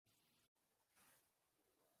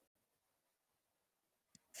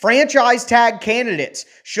Franchise tag candidates.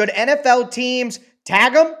 Should NFL teams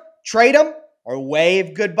tag them, trade them, or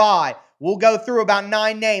wave goodbye? We'll go through about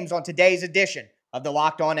 9 names on today's edition of the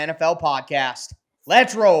Locked On NFL podcast.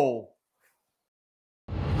 Let's roll.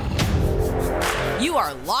 You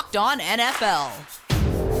are Locked On NFL,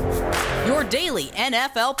 your daily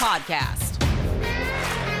NFL podcast.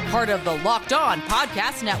 Part of the Locked On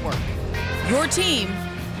Podcast Network, your team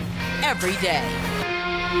every day.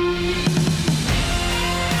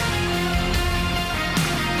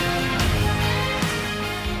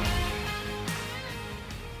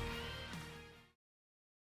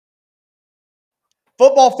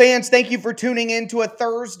 Football fans, thank you for tuning in to a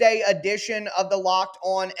Thursday edition of the Locked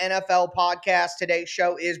On NFL podcast. Today's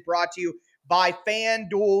show is brought to you by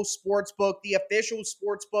FanDuel Sportsbook, the official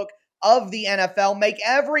sportsbook of the NFL. Make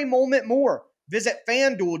every moment more. Visit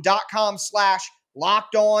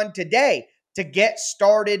FanDuel.com/LockedOn today to get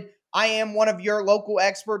started. I am one of your local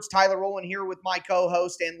experts, Tyler Rowland, here with my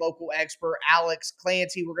co-host and local expert, Alex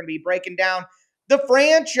Clancy. We're going to be breaking down the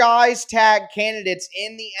franchise tag candidates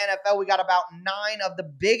in the NFL. We got about 9 of the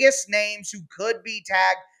biggest names who could be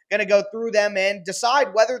tagged. Going to go through them and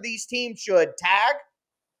decide whether these teams should tag,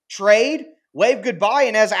 trade, wave goodbye,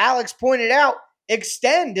 and as Alex pointed out,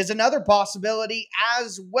 extend is another possibility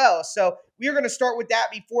as well. So we are going to start with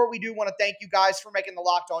that. Before we do, want to thank you guys for making the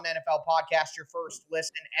Locked On NFL podcast your first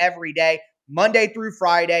listen every day, Monday through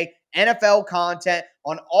Friday. NFL content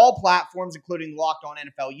on all platforms, including the Locked On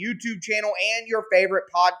NFL YouTube channel and your favorite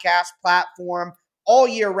podcast platform all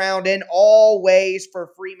year round and always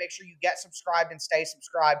for free. Make sure you get subscribed and stay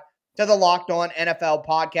subscribed to the Locked On NFL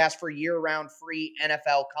podcast for year-round free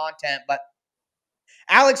NFL content. But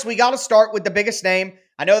Alex, we got to start with the biggest name.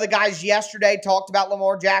 I know the guys yesterday talked about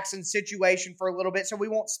Lamar Jackson's situation for a little bit, so we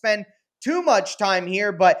won't spend too much time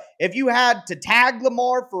here. But if you had to tag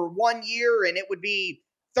Lamar for 1 year, and it would be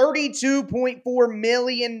 $32.4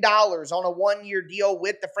 million on a 1-year deal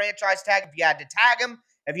with the franchise tag, if you had to tag him,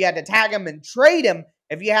 if you had to tag him and trade him,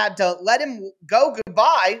 if you had to let him go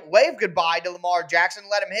goodbye, wave goodbye to Lamar Jackson,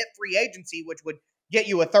 let him hit free agency, which would get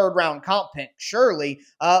you a 3rd-round comp pick, surely,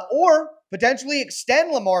 or potentially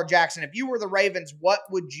extend Lamar Jackson. If you were the Ravens, what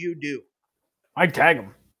would you do? I'd tag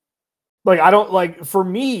him. For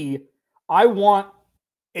me, I want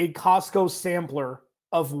a Costco sampler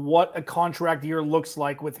of what a contract year looks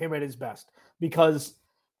like with him at his best. Because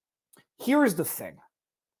here's the thing.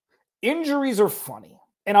 Injuries are funny.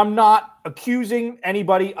 And I'm not accusing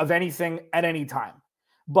anybody of anything at any time.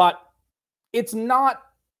 But it's not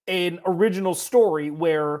an original story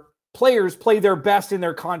where players play their best in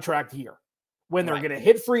their contract year. When they're going to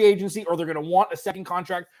hit free agency or they're going to want a second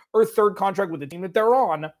contract or 3rd contract with the team that they're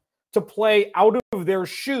on to play out of their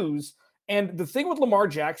shoes. And the thing with Lamar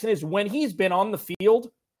Jackson is when he's been on the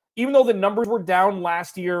field, even though the numbers were down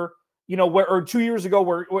last year, or 2 years ago,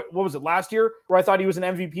 what was it, last year, where I thought he was an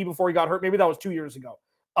MVP before he got hurt? Maybe that was 2 years ago.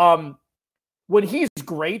 When he's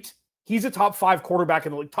great, he's a top 5 quarterback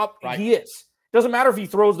in the league. He is. Doesn't matter if he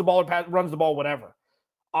throws the ball or runs the ball, whatever.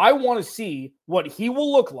 I want to see what he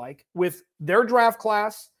will look like with their draft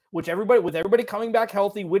class, with everybody coming back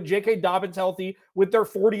healthy, with J.K. Dobbins healthy, with their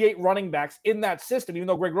 48 running backs in that system, even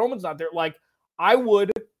though Greg Roman's not there. I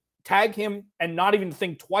would tag him and not even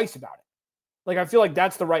think twice about it. I feel like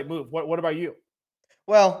that's the right move. What about you?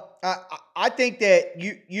 Well, I think that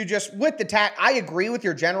you just, with the tag, I agree with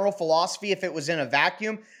your general philosophy if it was in a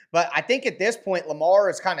vacuum, but I think at this point, Lamar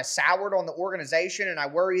is kind of soured on the organization, and I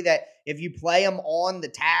worry that if you play him on the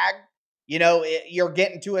tag, you're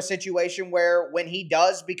getting to a situation where when he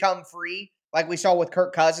does become free, like we saw with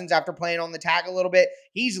Kirk Cousins after playing on the tag a little bit,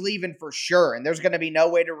 he's leaving for sure, and there's going to be no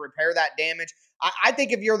way to repair that damage. I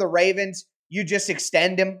think if you're the Ravens, you just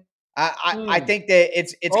extend him. I think that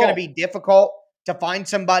it's going to be difficult to find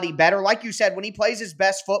somebody better. Like you said, when he plays his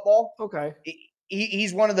best football,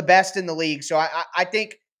 he's one of the best in the league. So I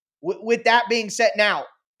think with that being said, now,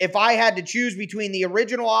 if I had to choose between the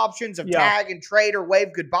original options of tag and trade or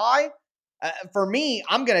wave goodbye, for me,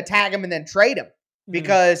 I'm going to tag him and then trade him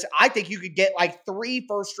because I think you could get 3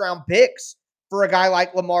 first-round picks for a guy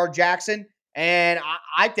like Lamar Jackson. And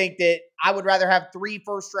I think that I would rather have 3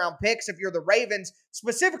 first-round picks if you're the Ravens,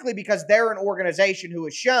 specifically because they're an organization who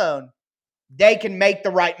has shown they can make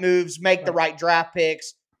the right moves, make the right draft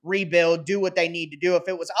picks, rebuild, do what they need to do. If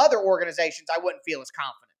it was other organizations, I wouldn't feel as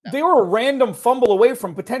confident. They were a random fumble away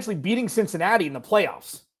from potentially beating Cincinnati in the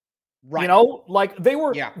playoffs. Right.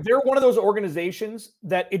 They're one of those organizations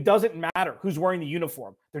that it doesn't matter who's wearing the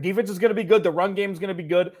uniform. Their defense is going to be good. The run game is going to be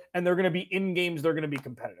good. And they're going to be in games. They're going to be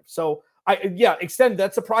competitive. So extend.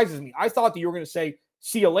 That surprises me. I thought that you were going to say,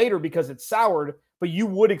 see you later because it's soured, but you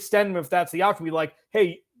would extend them if that's the option. Be like,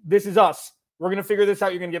 hey, this is us. We're going to figure this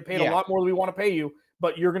out. You're going to get paid a Yeah. lot more than we want to pay you,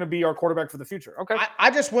 but you're going to be our quarterback for the future. Okay.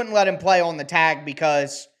 I just wouldn't let him play on the tag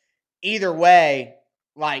because either way,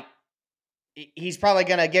 like, he's probably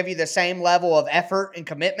going to give you the same level of effort and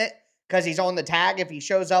commitment because he's on the tag if he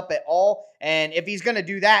shows up at all. And if he's going to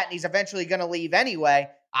do that and he's eventually going to leave anyway,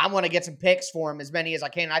 I want to get some picks for him, as many as I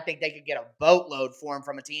can. I think they could get a boatload for him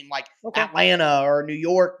from a team like Atlanta or New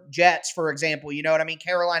York Jets, for example. You know what I mean?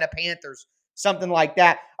 Carolina Panthers, something like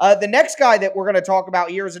that. The next guy that we're going to talk about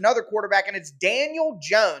here is another quarterback, and it's Daniel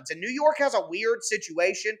Jones. And New York has a weird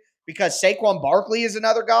situation because Saquon Barkley is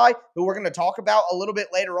another guy who we're going to talk about a little bit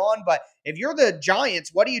later on. But if you're the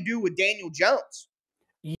Giants, what do you do with Daniel Jones?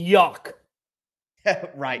 Yuck.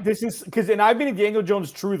 Right. This is because, and I've been a Daniel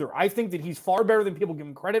Jones truther. I think that he's far better than people give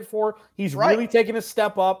him credit for. He's really taken a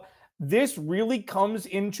step up. This really comes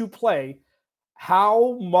into play.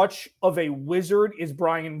 How much of a wizard is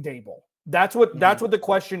Brian Daboll? That's what the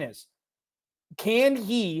question is. Can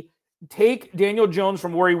he take Daniel Jones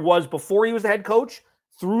from where he was before he was the head coach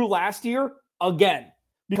through last year again?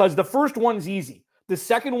 Because the first one's easy. The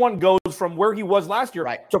second one goes from where he was last year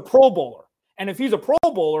to Pro Bowler. And if he's a Pro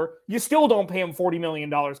Bowler, you still don't pay him $40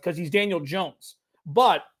 million because he's Daniel Jones.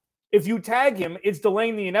 But if you tag him, it's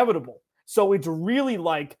delaying the inevitable. So it's really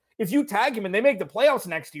like, if you tag him and they make the playoffs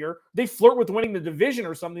next year, they flirt with winning the division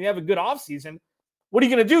or something, they have a good offseason, what are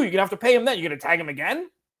you going to do? You're going to have to pay him then. You're going to tag him again?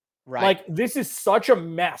 Right. Like, this is such a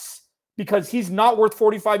mess because he's not worth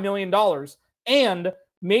 $45 million. And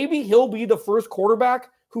maybe he'll be the first quarterback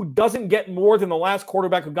who doesn't get more than the last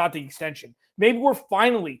quarterback who got the extension. Maybe we're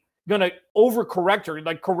finally going to overcorrect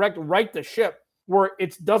or right the ship where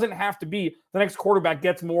it doesn't have to be the next quarterback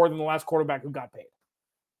gets more than the last quarterback who got paid.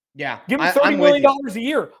 Yeah. Give him $30 million a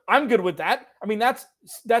year. I'm good with that. I mean, that's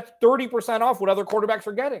 30% off what other quarterbacks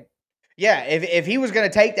are getting. Yeah, if he was going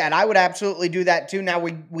to take that, I would absolutely do that too. Now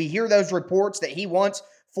we hear those reports that he wants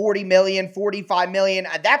 $40 million, $45 million.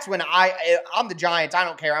 That's when I'm the Giants. I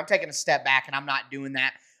don't care. I'm taking a step back and I'm not doing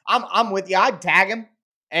that. I'm with you. I'd tag him,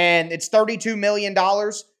 and it's $32 million.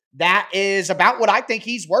 That is about what I think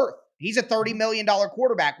he's worth. He's a $30 million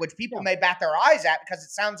quarterback, which people may bat their eyes at because it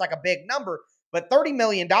sounds like a big number. But $30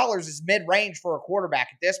 million is mid-range for a quarterback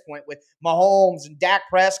at this point with Mahomes and Dak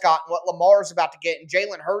Prescott and what Lamar's about to get and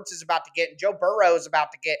Jalen Hurts is about to get and Joe Burrow is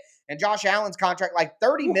about to get and Josh Allen's contract. Like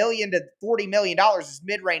 $30 million to $40 million is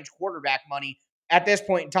mid-range quarterback money at this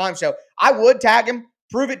point in time. So I would tag him.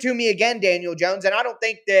 Prove it to me again, Daniel Jones. And I don't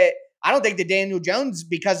think that Daniel Jones,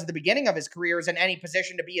 because of the beginning of his career, is in any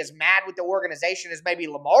position to be as mad with the organization as maybe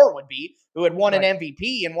Lamar would be, who had won an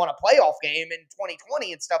MVP and won a playoff game in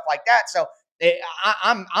 2020 and stuff like that. So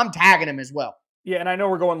I'm tagging him as well. Yeah, and I know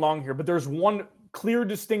we're going long here, but there's one clear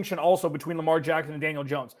distinction also between Lamar Jackson and Daniel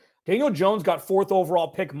Jones. Daniel Jones got 4th overall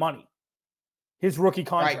pick money, his rookie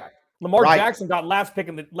contract. Right. Lamar Jackson got last pick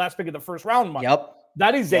of the first round money. Yep.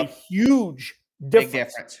 That is a huge difference. Big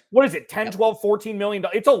difference. What is it? 10, 12, $14 million.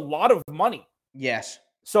 It's a lot of money. Yes.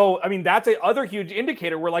 So, I mean, that's another huge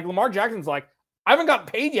indicator where, like, Lamar Jackson's like, I haven't gotten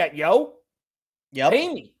paid yet, yo. Yep.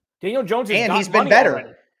 Pay me. Daniel Jones has and he's been better.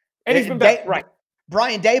 Already. And he's been better. Right.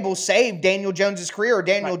 Brian Daboll saved Daniel Jones' career. Or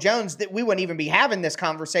Daniel Jones, that we wouldn't even be having this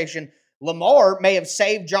conversation. Lamar may have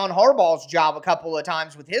saved John Harbaugh's job a couple of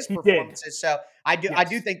times with his performances. So I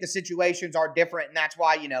do think the situations are different, and that's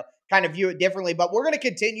why, kind of view it differently. But we're going to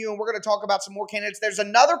continue, and we're going to talk about some more candidates. There's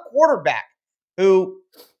another quarterback who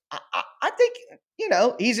I think,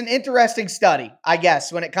 he's an interesting study, I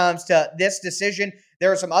guess, when it comes to this decision.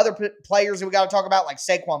 There are some other players that we got to talk about, like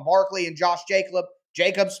Saquon Barkley and Josh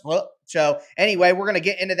Jacobs. So anyway, we're going to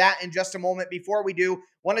get into that in just a moment. Before we do,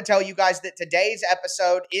 want to tell you guys that today's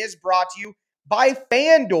episode is brought to you by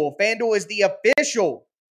FanDuel. FanDuel is the official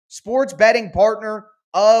sports betting partner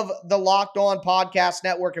of the Locked On Podcast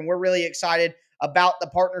Network, and we're really excited about the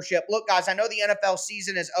partnership. Look, guys, I know the NFL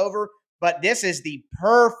season is over, but this is the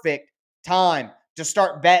perfect time to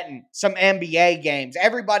start betting some NBA games.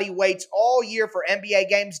 Everybody waits all year for NBA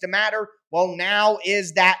games to matter. Well, now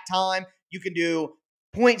is that time. You can do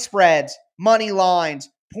point spreads, money lines,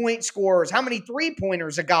 point scores, how many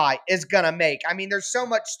three-pointers a guy is going to make. I mean, there's so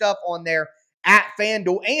much stuff on there at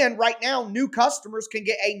FanDuel. And right now, new customers can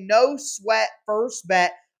get a no-sweat first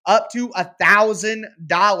bet up to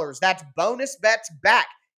 $1,000. That's bonus bets back.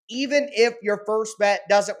 Even if your first bet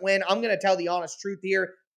doesn't win, I'm going to tell the honest truth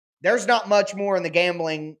here. There's not much more in the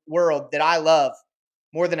gambling world that I love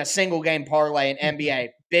more than a single game parlay in NBA.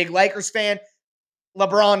 Big Lakers fan,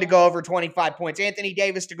 LeBron to go over 25 points. Anthony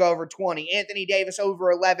Davis to go over 20. Anthony Davis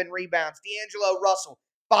over 11 rebounds. D'Angelo Russell,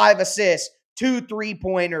 5 assists, 2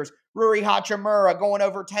 3-pointers. Rui Hachimura going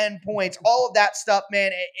over 10 points. All of that stuff,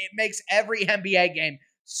 man, it makes every NBA game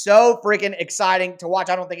so freaking exciting to watch.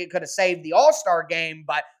 I don't think it could have saved the All-Star game,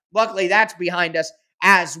 but luckily that's behind us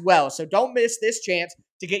as well. So don't miss this chance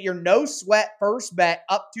to get your no sweat first bet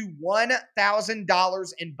up to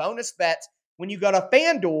 $1,000 in bonus bets when you go to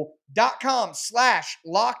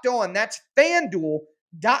FanDuel.com/lockedon. That's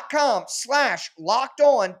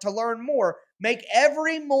FanDuel.com/lockedon to learn more. Make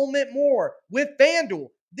every moment more with FanDuel,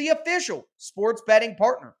 the official sports betting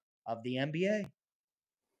partner of the NBA.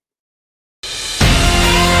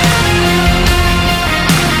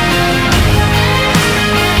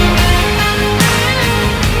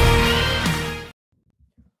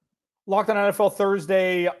 Locked on NFL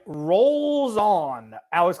Thursday rolls on.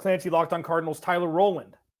 Alex Clancy, Locked on Cardinals, Tyler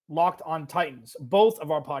Rowland, Locked on Titans. Both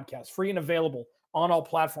of our podcasts free and available on all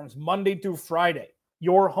platforms Monday through Friday.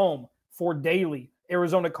 Your home for daily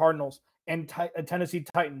Arizona Cardinals and Tennessee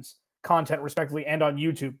Titans content, respectively, and on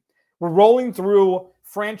YouTube. We're rolling through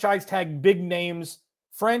franchise tag big names,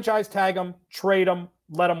 franchise tag them, trade them,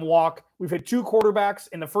 let them walk. We've had 2 quarterbacks.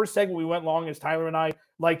 In the first segment, we went long, as Tyler and I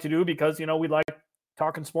like to do, because, you know, we like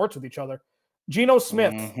talking sports with each other. Geno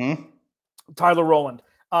Smith, Tyler Rowland,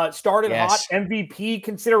 started hot, MVP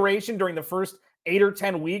consideration during the first 8 or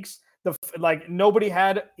 10 weeks. Nobody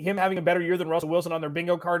had him having a better year than Russell Wilson on their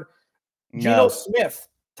bingo card. Geno Smith,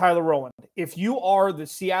 Tyler Rowland, if you are the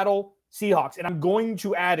Seattle Seahawks, and I'm going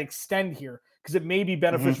to add extend here because it may be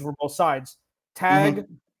beneficial for both sides, tag,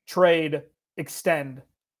 trade, extend,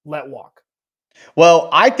 let walk. Well,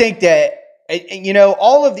 I think that, you know,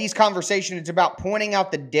 all of these conversations, it's about pointing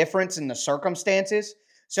out the difference in the circumstances.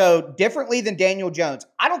 So differently than Daniel Jones,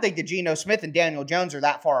 I don't think that Geno Smith and Daniel Jones are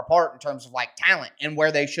that far apart in terms of like talent and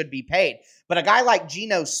where they should be paid. But a guy like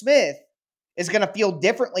Geno Smith is going to feel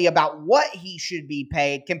differently about what he should be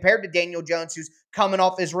paid compared to Daniel Jones, who's coming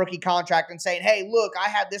off his rookie contract and saying, hey, look, I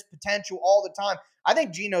have this potential all the time. I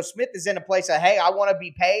think Geno Smith is in a place of, hey, I want to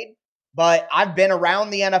be paid, but I've been around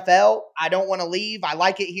the NFL. I don't want to leave. I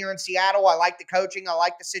like it here in Seattle. I like the coaching. I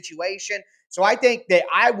like the situation. So I think that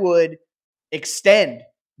I would extend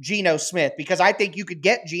Geno Smith, because I think you could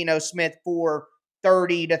get Geno Smith for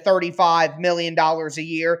 $30 to $35 million a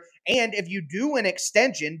year. And if you do an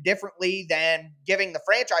extension differently than giving the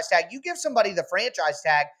franchise tag, you give somebody the franchise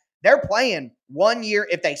tag, they're playing 1 year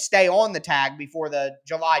if they stay on the tag before the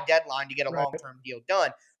July deadline to get a long-term deal done.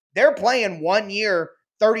 They're playing 1 year,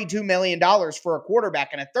 $32 million for a quarterback,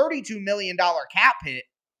 and a $32 million cap hit.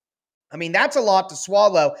 I mean, that's a lot to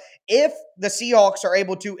swallow. If the Seahawks are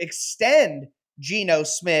able to extend Geno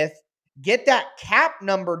Smith, get that cap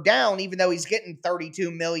number down, even though he's getting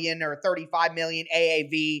 $32 million or $35 million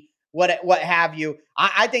AAV, what have you.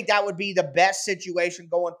 I think that would be the best situation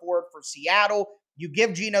going forward for Seattle. You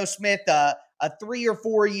give Geno Smith a 3 or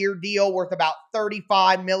 4 year deal worth about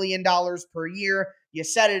 $35 million per year. You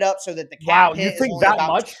set it up so that the cap hit is only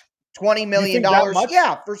about $20 million.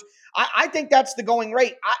 Yeah, I think that's the going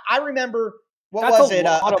rate. I remember,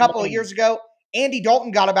 a couple of years ago, Andy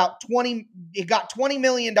Dalton got about $20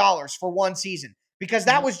 million for one season, because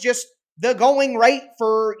that was just the going rate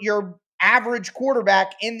for your average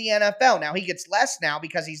quarterback in the NFL. Now he gets less now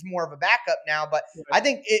because he's more of a backup now, but I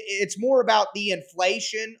think it's more about the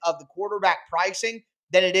inflation of the quarterback pricing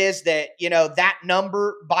than it is that, you know, that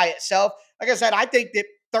number by itself. Like I said, I think that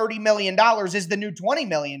 $30 million is the new $20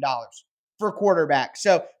 million for quarterback.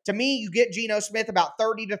 So to me, you get Geno Smith about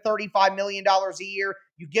 $30 to $35 million a year.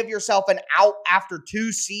 You give yourself an out after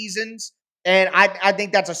 2 seasons. And I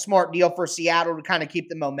think that's a smart deal for Seattle to kind of keep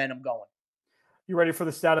the momentum going. You ready for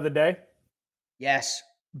the stat of the day? Yes.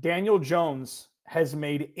 Daniel Jones has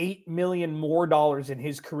made $8 million more in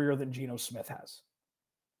his career than Geno Smith has.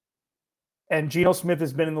 And Geno Smith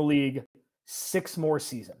has been in the league 6 more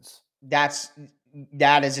seasons. That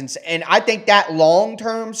is insane. And I think that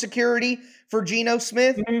long-term security for Geno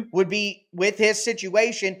Smith would be, with his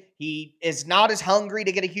situation, he is not as hungry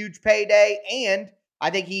to get a huge payday. And I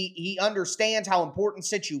think he understands how important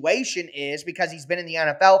situation is because he's been in the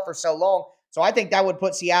NFL for so long. So I think that would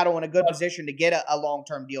put Seattle in a good position to get a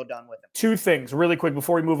long-term deal done with him. 2 things really quick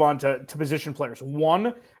before we move on to position players.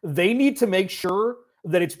 1, they need to make sure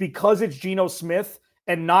that it's because it's Geno Smith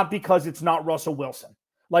and not because it's not Russell Wilson.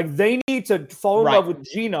 Like, they need to fall in love with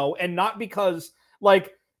Geno, and not because,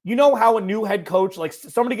 like, you know how a new head coach, like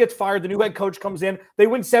somebody gets fired, the new head coach comes in, they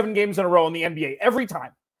win 7 games in a row in the NBA every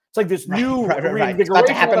time. It's like this new reinvigoration. It's about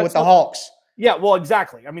to happen with the Hawks. Yeah, well,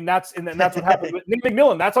 exactly. I mean, that's what happened with Nick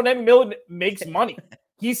McMillan. That's how Nick McMillan makes money.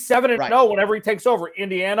 He's 7-0 whenever he takes over.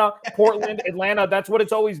 Indiana, Portland, Atlanta, that's what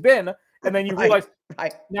it's always been. And then you realize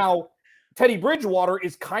now Teddy Bridgewater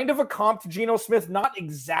is kind of a comp to Geno Smith, not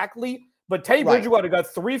exactly, but Teddy Bridgewater got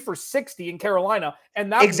 3 for 60 in Carolina,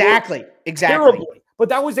 and that exactly terribly. But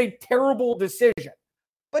that was a terrible decision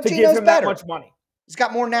But to give Geno's him better. that much money. He's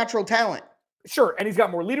got more natural talent. Sure, and he's got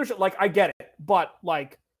more leadership. Like, I get it. But,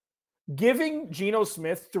 like, giving Geno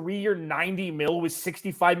Smith 3-year $90 million with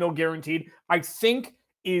 $65 million guaranteed, I think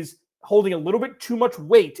is holding a little bit too much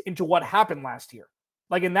weight into what happened last year.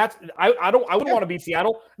 Like, and that's I wouldn't want to beat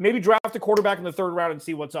Seattle. Maybe draft a quarterback in the third round and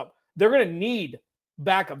see what's up. They're going to need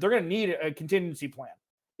backup. They're going to need a contingency plan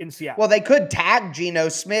in Seattle. Well, they could tag Geno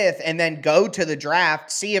Smith and then go to the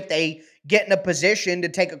draft, see if they get in a position to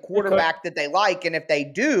take a quarterback that they like. And if they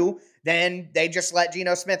do, then they just let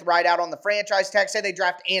Geno Smith ride out on the franchise tag. Say they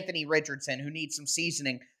draft Anthony Richardson, who needs some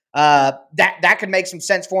seasoning. That could make some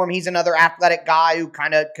sense for him. He's another athletic guy who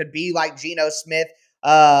kind of could be like Geno Smith.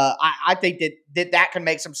 I think that can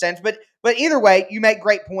make some sense. But either way, you make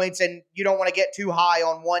great points, and you don't want to get too high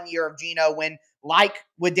on 1 year of Geno when, like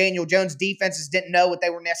with Daniel Jones, defenses didn't know what they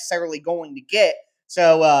were necessarily going to get.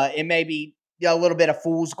 So it may be a little bit of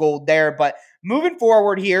fool's gold there. But moving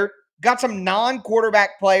forward here, got some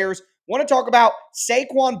non-quarterback players. Want to talk about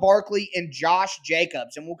Saquon Barkley and Josh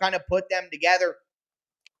Jacobs, and we'll kind of put them together.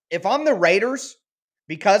 If I'm the Raiders,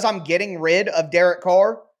 because I'm getting rid of Derek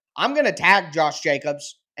Carr, I'm going to tag Josh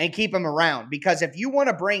Jacobs and keep him around. Because if you want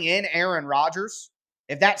to bring in Aaron Rodgers,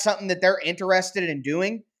 if that's something that they're interested in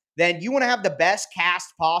doing, then you want to have the best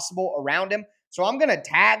cast possible around him. So I'm going to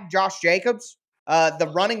tag Josh Jacobs.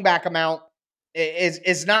 The running back amount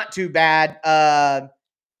is not too bad.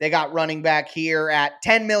 They got running back here at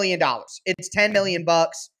 $10 million. It's $10 million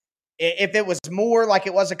bucks. If it was more like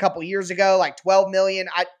it was a couple years ago, like $12 million,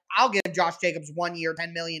 I'll give Josh Jacobs 1 year,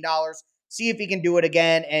 $10 million. See if he can do it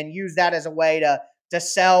again and use that as a way to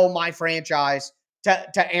sell my franchise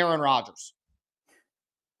to Aaron Rodgers.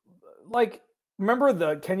 Like, remember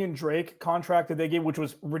the Kenyon Drake contract that they gave, which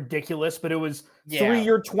was ridiculous, but it was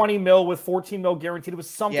 3-year $20 million with $14 million guaranteed. It was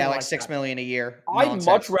something like $6 million a year. I'd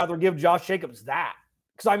much rather give Josh Jacobs that.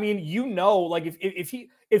 Because, I mean, like,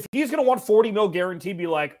 if he's going to want $40 million guaranteed, be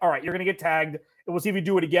like, all right, you're going to get tagged, and we'll see if you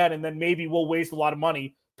do it again, and then maybe we'll waste a lot of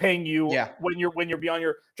money paying you when you're beyond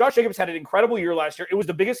your. Josh Jacobs had an incredible year last year. It was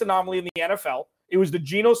the biggest anomaly in the NFL. It was the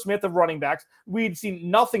Geno Smith of running backs. We'd seen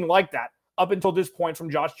nothing like that up until this point from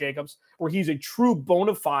Josh Jacobs, where he's a true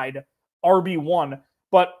bona fide RB1.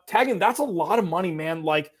 But tagging, that's a lot of money, man.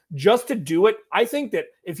 Like, just to do it, I think that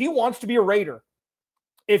if he wants to be a Raider,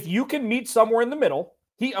 if you can meet somewhere in the middle,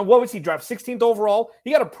 what was he draft 16th overall?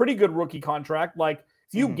 He got a pretty good rookie contract. Like,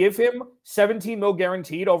 if you give him $17 million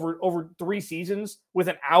guaranteed over 3 seasons with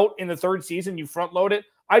an out in the third season, you front load it.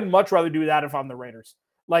 I'd much rather do that if I'm the Raiders.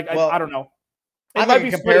 Like, I don't know. I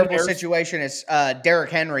think a comparable situation is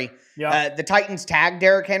Derrick Henry. Yeah. The Titans tagged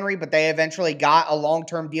Derrick Henry, but they eventually got a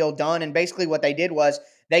long-term deal done. And basically what they did was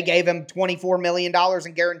they gave him $24 million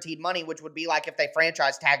in guaranteed money, which would be like if they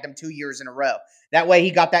franchise tagged him 2 years in a row. That way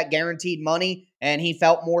he got that guaranteed money and he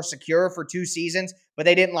felt more secure for 2 seasons, but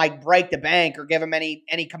they didn't like break the bank or give him any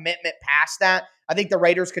commitment past that. I think the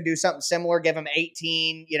Raiders could do something similar, give him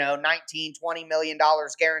 18, 19, $20 million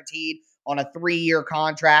guaranteed on a 3-year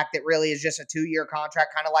contract that really is just a 2-year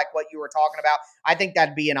contract, kind of like what you were talking about. I think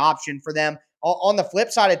that'd be an option for them. On the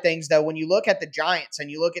flip side of things, though, when you look at the Giants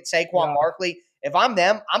and you look at Saquon Barkley, if I'm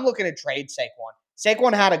them, I'm looking to trade Saquon.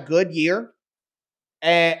 Saquon had a good year,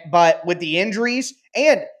 but with the injuries,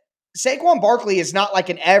 and Saquon Barkley is not like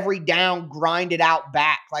an every down, grinded out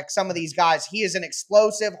back like some of these guys. He is an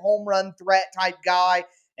explosive home run threat type guy,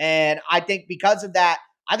 and I think because of that,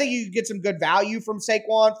 I think you could get some good value from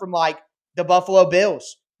Saquon from like the Buffalo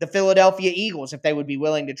Bills, the Philadelphia Eagles, if they would be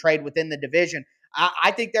willing to trade within the division.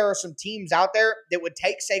 I think there are some teams out there that would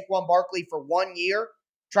take Saquon Barkley for 1 year,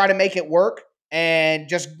 try to make it work, and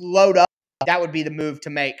just load up. That would be the move to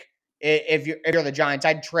make if you're the Giants.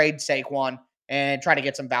 I'd trade Saquon and try to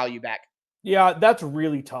get some value back. Yeah, that's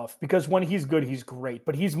really tough because when he's good, he's great.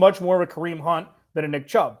 But he's much more of a Kareem Hunt than a Nick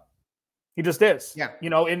Chubb. He just is. Yeah.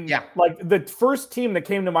 Like the first team that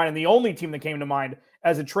came to mind and the only team that came to mind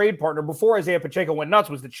as a trade partner before Isaiah Pacheco went nuts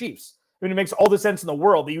was the Chiefs. I mean, it makes all the sense in the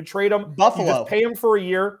world that you trade him. Buffalo. You just pay him for a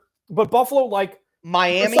year. But Buffalo, like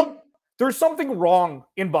Miami. There's something wrong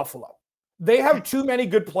in Buffalo. They have too many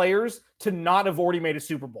good players to not have already made a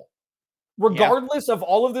Super Bowl. Regardless of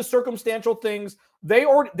all of the circumstantial things, they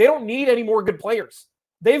don't need any more good players.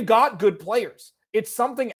 They've got good players. It's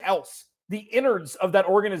something else. The innards of that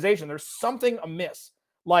organization, there's something amiss.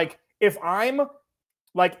 Like, if I'm,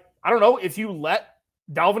 like, I don't know, if you let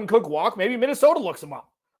Dalvin Cook walk, maybe Minnesota looks him up.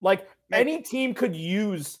 Like, any team could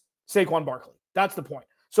use Saquon Barkley. That's the point.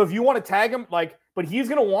 So if you want to tag him, like, but he's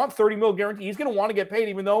going to want $30 million guarantee. He's going to want to get paid,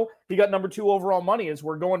 even though he got number 2 overall money as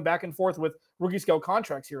we're going back and forth with rookie scale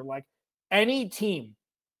contracts here. Like, any team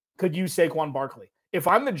could use Saquon Barkley. If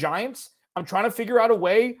I'm the Giants, I'm trying to figure out a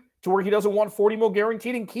way to where he doesn't want $40 million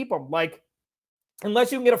guaranteed and keep him. Like,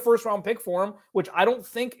 unless you can get a first-round pick for him, which I don't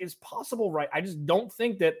think is possible, right? I just don't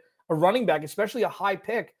think that a running back, especially a high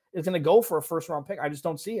pick, is going to go for a first-round pick. I just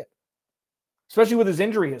don't see it, especially with his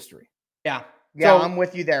injury history. Yeah, I'm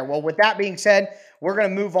with you there. Well, with that being said, we're going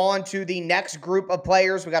to move on to the next group of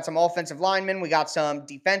players. We got some offensive linemen. We got some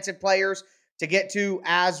defensive players to get to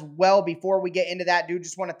as well. Before we get into that, dude,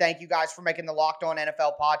 just want to thank you guys for making the Locked On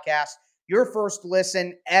NFL podcast your first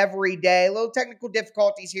listen every day. A little technical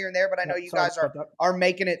difficulties here and there, but I know you guys are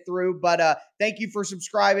making it through. But thank you for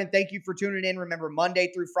subscribing. Thank you for tuning in. Remember,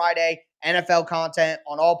 Monday through Friday, NFL content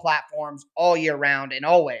on all platforms, all year round, and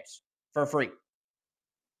always for free.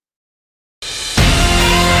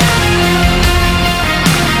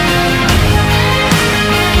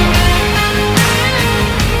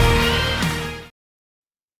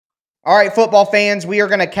 All right, football fans, we are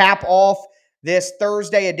going to cap off this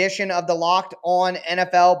Thursday edition of the Locked On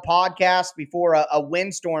NFL podcast before a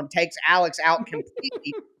windstorm takes Alex out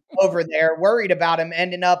completely over there. Worried about him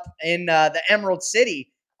ending up in the Emerald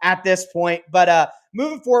City at this point. But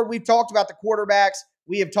moving forward, we've talked about the quarterbacks.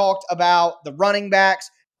 We have talked about the running backs.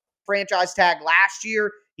 Franchise tag last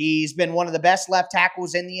year. He's been one of the best left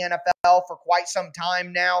tackles in the NFL for quite some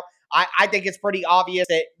time now. I think it's pretty obvious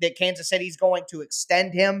that Kansas City's going to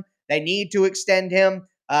extend him. They need to extend him.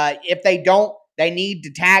 If they don't, they need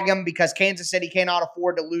to tag him because Kansas City cannot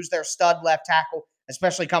afford to lose their stud left tackle,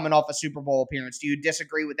 especially coming off a Super Bowl appearance. Do you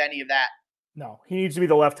disagree with any of that? No, he needs to be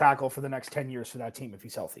the left tackle for the next 10 years for that team if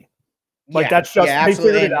he's healthy. Like, that's just, they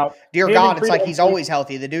figured it out. Dear God, it's like he's always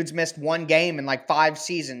healthy. The dude's missed one game in like 5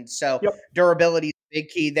 seasons. So durability is a big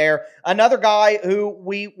key there. Another guy who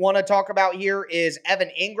we want to talk about here is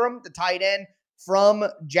Evan Ingram, the tight end from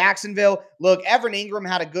Jacksonville. Look, Evan Ingram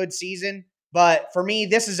had a good season, but for me,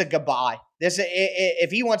 this is a goodbye.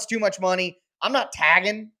 If he wants too much money, I'm not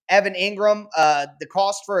tagging Evan Ingram. The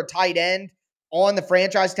cost for a tight end on the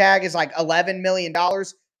franchise tag is like $11 million.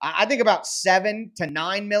 I think about $7 to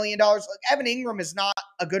 $9 million. Look, Evan Ingram is not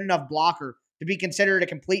a good enough blocker to be considered a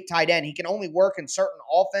complete tight end. He can only work in certain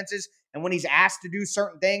offenses, and when he's asked to do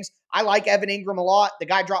certain things, I like Evan Ingram a lot. The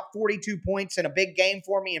guy dropped 42 points in a big game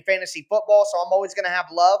for me in fantasy football, so I'm always going to have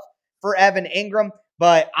love for Evan Ingram.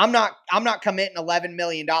 But I'm not committing $11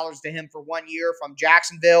 million to him for 1 year from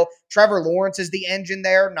Jacksonville. Trevor Lawrence is the engine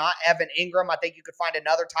there, not Evan Ingram. I think you could find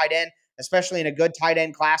another tight end, especially in a good tight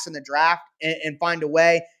end class in the draft, and find a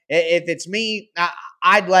way. If it's me,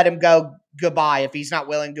 I'd let him go goodbye if he's not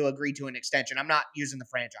willing to agree to an extension. I'm not using the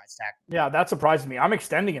franchise tag. Yeah, that surprises me. I'm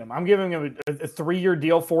extending him. I'm giving him a 3-year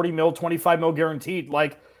deal, $40 million, $25 million guaranteed.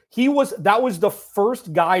 Like, that was the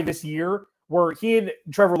first guy this year where he and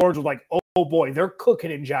Trevor Lawrence was like, oh boy, they're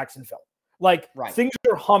cooking in Jacksonville. Like, things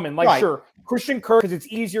are humming. Like, sure, Christian Kirk, because it's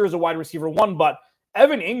easier as a wide receiver one, but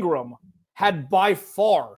Evan Ingram had by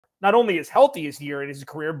far not only his healthiest year in his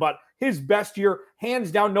career, but his best year,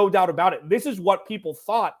 hands down, no doubt about it. This is what people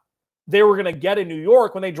thought they were going to get in New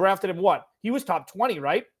York when they drafted him. What? He was top 20,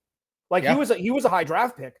 right? Like, he was a high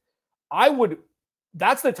draft pick.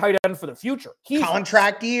 That's the tight end for the future.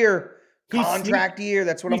 Contract year.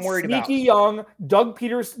 That's what I'm worried about. Sneaky young. Doug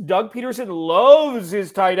Peterson loves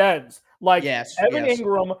his tight ends. Like, Evan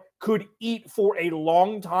Ingram could eat for a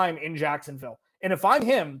long time in Jacksonville. And if I'm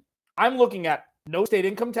him, I'm looking at no state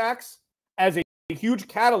income tax as a huge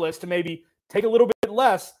catalyst to maybe take a little bit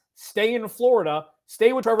less, stay in Florida,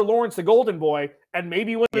 stay with Trevor Lawrence, the golden boy, and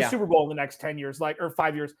maybe win the Super Bowl in the next 10 years, or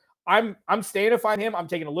 5 years. I'm staying if I'm him. I'm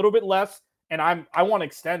taking a little bit less, and I want to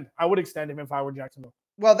extend. I would extend him if I were Jacksonville.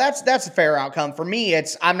 Well, that's a fair outcome. For me,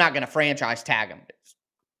 I'm not going to franchise tag him. It's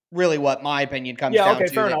really what my opinion comes down to.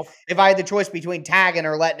 Fair enough. If I had the choice between tagging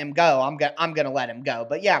or letting him go, I'm going to let him go.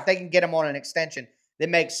 But yeah, if they can get him on an extension, that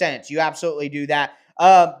makes sense. You absolutely do that.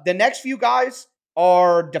 The next few guys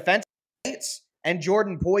are defensive Bates and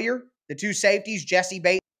Jordan Poyer, the two safeties. Jesse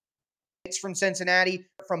Bates from Cincinnati,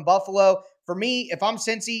 from Buffalo. For me, if I'm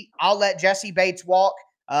Cincy, I'll let Jesse Bates walk.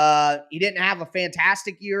 He didn't have a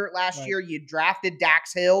fantastic year last year. You drafted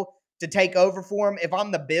Dax Hill to take over for him. If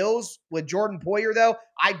I'm the Bills with Jordan Poyer, though,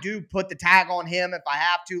 I do put the tag on him if I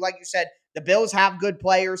have to. Like you said, the Bills have good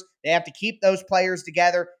players. They have to keep those players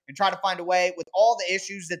together and try to find a way. With all the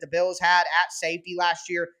issues that the Bills had at safety last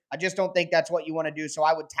year, I just don't think that's what you want to do. So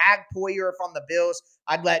I would tag Poyer from the Bills.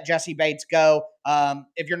 I'd let Jesse Bates go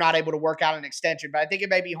if you're not able to work out an extension. But I think it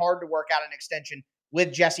may be hard to work out an extension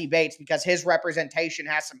with Jesse Bates because his representation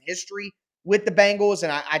has some history with the Bengals,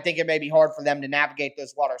 and I think it may be hard for them to navigate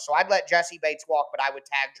those waters. So I'd let Jesse Bates walk, but I would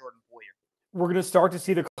tag Jordan Poyer. We're going to start to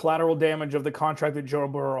see the collateral damage of the contract that Joe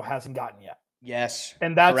Burrow hasn't gotten yet. Yes.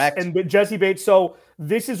 And that's correct. and Jesse Bates. So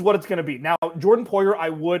this is what it's going to be. Now, Jordan Poyer, I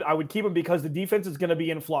would keep him because the defense is going to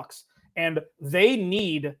be in flux, and they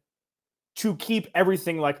need to keep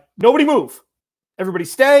everything like nobody move, everybody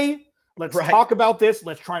stay. Let's talk about this.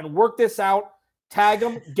 Let's try and work this out. Tag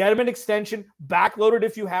him, get him an extension, backload it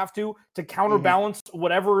if you have to counterbalance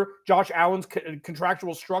whatever Josh Allen's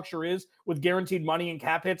contractual structure is with guaranteed money and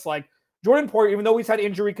cap hits. Like Jordan Poyer, even though he's had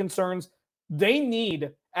injury concerns, they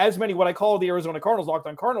need as many, what I call the Arizona Cardinals, Locked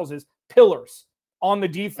On Cardinals, is pillars on the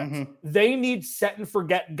defense. They need set and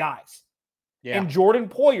forget guys. Yeah. And Jordan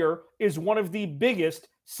Poyer is one of the biggest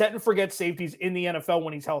set and forget safeties in the NFL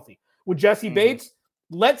when he's healthy. With Jesse Bates,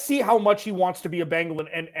 let's see how much he wants to be a Bengal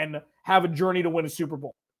and have a journey to win a Super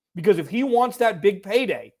Bowl. Because if he wants that big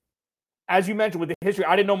payday, as you mentioned with the history,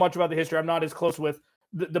 I didn't know much about the history. I'm not as close with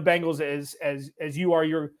the Bengals as you are.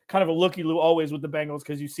 You're kind of a looky-loo always with the Bengals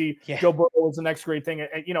because you see Joe Burrow is the next great thing.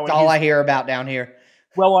 You know, that's all I hear about down here.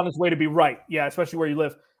 Well on his way to be right. Yeah, especially where you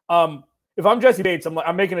live. If I'm Jesse Bates,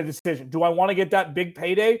 I'm making a decision. Do I want to get that big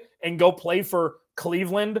payday and go play for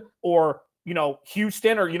Cleveland or, you know,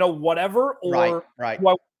 Houston or, you know, whatever? Or right. do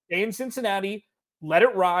I stay in Cincinnati, let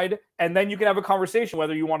it ride, and then you can have a conversation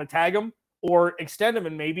whether you want to tag him or extend him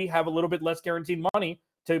and maybe have a little bit less guaranteed money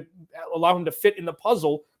to allow him to fit in the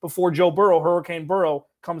puzzle before Joe Burrow, Hurricane Burrow,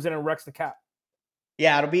 comes in and wrecks the cap.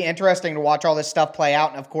 Yeah, it'll be interesting to watch all this stuff play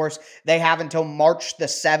out. And of course, they have until March the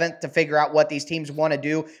 7th to figure out what these teams want to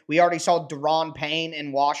do. We already saw Daron Payne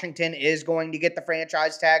in Washington is going to get the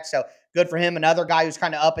franchise tag. So good for him. Another guy who's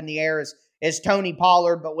kind of up in the air is Tony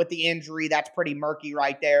Pollard, but with the injury, that's pretty murky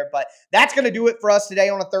right there. But that's going to do it for us today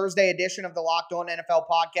on a Thursday edition of the Locked On NFL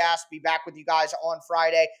podcast. Be back with you guys on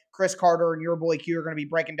Friday. Chris Carter and your boy Q are going to be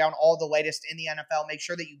breaking down all the latest in the NFL. Make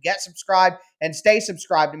sure that you get subscribed and stay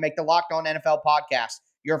subscribed to make the Locked On NFL podcast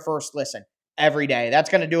your first listen every day. That's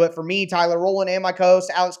going to do it for me, Tyler Rowland, and my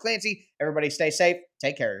co-host, Alex Clancy. Everybody stay safe.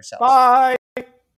 Take care of yourselves. Bye.